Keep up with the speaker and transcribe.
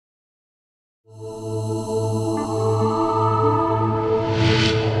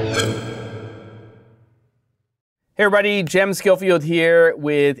Hey everybody, Jem Schofield here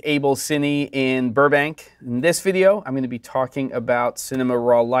with AbelCine in Burbank. In this video, I'm going to be talking about Cinema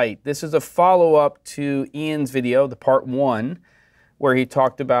Raw Light. This is a follow-up to Ian's video, the part 1, where he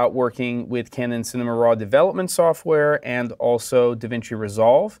talked about working with Canon Cinema Raw development software and also DaVinci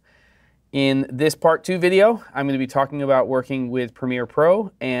Resolve. In this part 2 video, I'm going to be talking about working with Premiere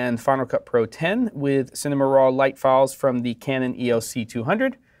Pro and Final Cut Pro 10 with Cinema Raw Light files from the Canon EOS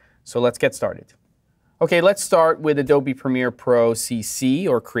C200. So let's get started. Okay, let's start with Adobe Premiere Pro CC,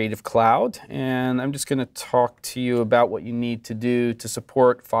 or Creative Cloud, and I'm just going to talk to you about what you need to do to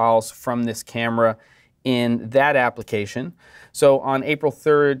support files from this camera in that application. So on April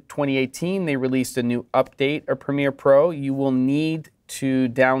 3rd, 2018, they released a new update of Premiere Pro. You will need to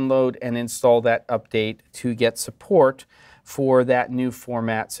download and install that update to get support for that new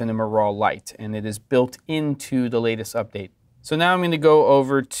format, Cinema Raw Light, and it is built into the latest update. So now I'm going to go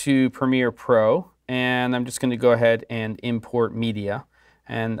over to Premiere Pro. And I'm just going to go ahead and import media.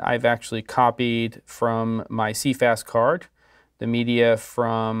 And I've actually copied from my CFast card the media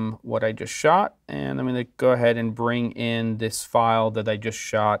from what I just shot. And I'm going to go ahead and bring in this file that I just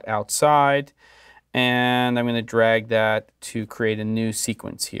shot outside. And I'm going to drag that to create a new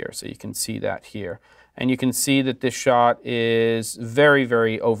sequence here. So you can see that here. And you can see that this shot is very,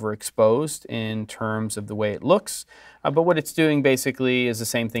 very overexposed in terms of the way it looks. But what it's doing basically is the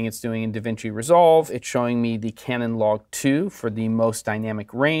same thing it's doing in DaVinci Resolve. It's showing me the Canon Log 2 for the most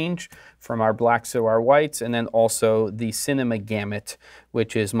dynamic range from our blacks to our whites, and then also the cinema gamut,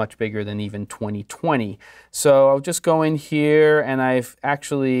 which is much bigger than even 2020. So I'll just go in here, and I've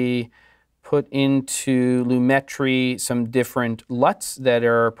actually put into Lumetri some different LUTs that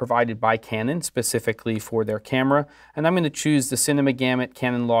are provided by Canon specifically for their camera. And I'm going to choose the Cinema Gamut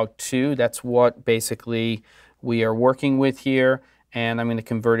Canon Log 2. That's what basically we are working with here. And I'm going to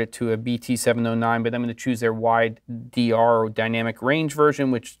convert it to a BT709, but I'm going to choose their wide DR, or dynamic range version,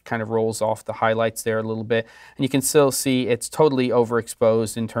 which kind of rolls off the highlights there a little bit. And you can still see it's totally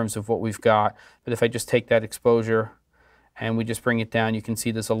overexposed in terms of what we've got. But if I just take that exposure and we just bring it down, you can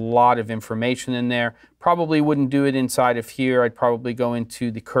see there's a lot of information in there. Probably wouldn't do it inside of here. I'd probably go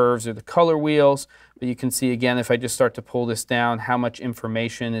into the curves or the color wheels. But you can see again, if I just start to pull this down, how much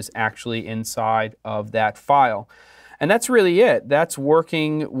information is actually inside of that file. And that's really it. That's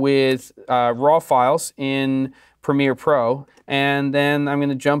working with raw files in Premiere Pro. And then I'm going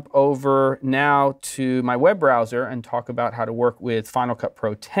to jump over now to my web browser and talk about how to work with Final Cut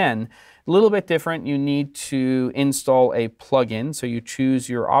Pro 10. A little bit different. You need to install a plugin. So you choose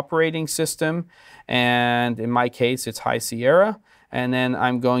your operating system, and in my case it's High Sierra. And then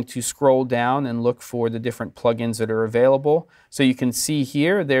I'm going to scroll down and look for the different plugins that are available. So you can see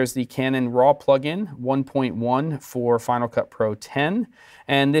here, there's the Canon RAW plugin 1.1 for Final Cut Pro 10.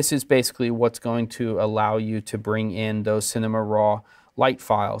 And this is basically what's going to allow you to bring in those Cinema Raw Light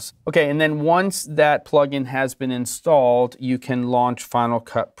files. Okay, and then once that plugin has been installed, you can launch Final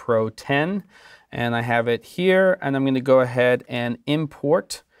Cut Pro 10. And I have it here, and I'm going to go ahead and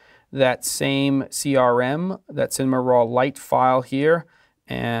import that same CRM, that Cinema Raw Light file here,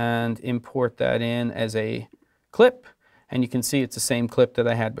 and import that in as a clip. And you can see it's the same clip that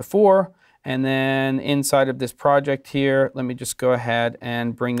I had before. And then inside of this project here, let me just go ahead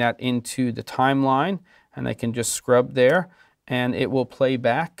and bring that into the timeline, and I can just scrub there, and it will play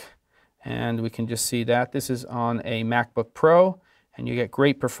back. And we can just see that. This is on a MacBook Pro. And you get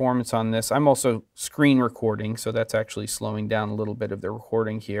great performance on this. I'm also screen recording, so that's actually slowing down a little bit of the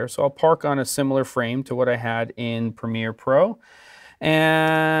recording here. So I'll park on a similar frame to what I had in Premiere Pro.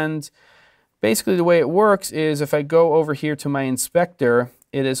 And basically the way it works is if I go over here to my inspector,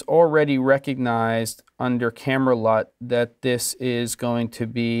 it is already recognized under Camera LUT that this is going to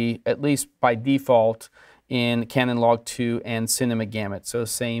be, at least by default, in Canon Log 2 and Cinema Gamut, so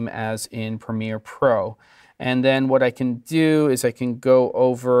same as in Premiere Pro. And then what I can do is I can go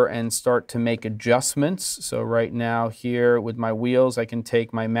over and start to make adjustments. So right now here with my wheels, I can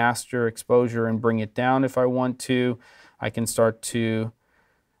take my master exposure and bring it down if I want to. I can start to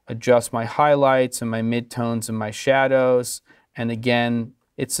adjust my highlights and my midtones and my shadows. And again,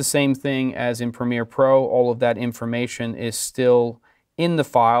 it's the same thing as in Premiere Pro. All of that information is still in the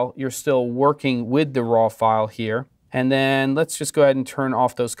file. You're still working with the raw file here. And then let's just go ahead and turn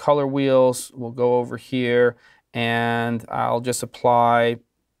off those color wheels. We'll go over here and I'll just apply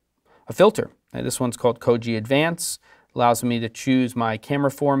a filter. Now, this one's called Koji Advance. Allows me to choose my camera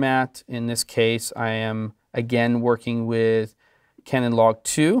format. In this case, I am again working with Canon Log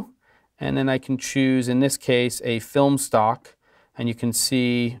 2. And then I can choose, in this case, a film stock. And you can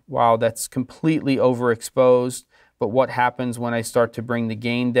see, wow, that's completely overexposed. But what happens when I start to bring the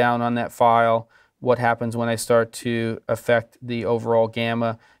gain down on that file? what happens when I start to affect the overall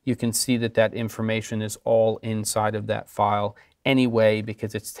gamma, you can see that that information is all inside of that file anyway,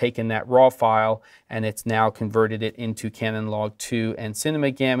 because it's taken that raw file and it's now converted it into Canon Log 2 and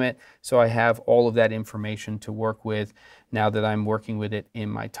Cinema Gamut. So I have all of that information to work with now that I'm working with it in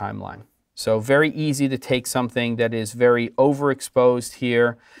my timeline. So very easy to take something that is very overexposed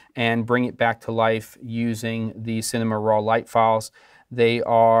here and bring it back to life using the Cinema Raw Light files. They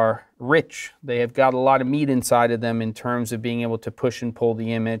are rich. They have got a lot of meat inside of them in terms of being able to push and pull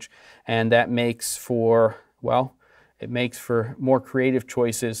the image, and that makes for, well, it makes for more creative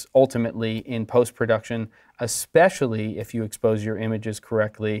choices ultimately in post-production, especially if you expose your images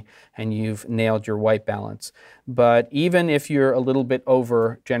correctly and you've nailed your white balance. But even if you're a little bit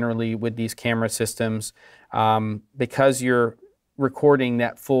over generally with these camera systems, because you're recording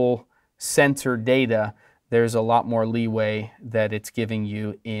that full sensor data, there's a lot more leeway that it's giving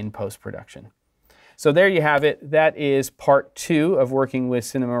you in post-production. So there you have it. That is part 2 of working with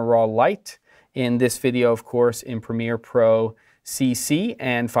Cinema Raw Light. In this video, of course, in Premiere Pro CC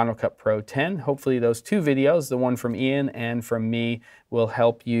and Final Cut Pro 10. Hopefully those 2 videos, the one from Ian and from me, will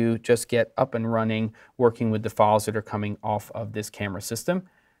help you just get up and running working with the files that are coming off of this camera system.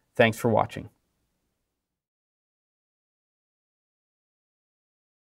 Thanks for watching.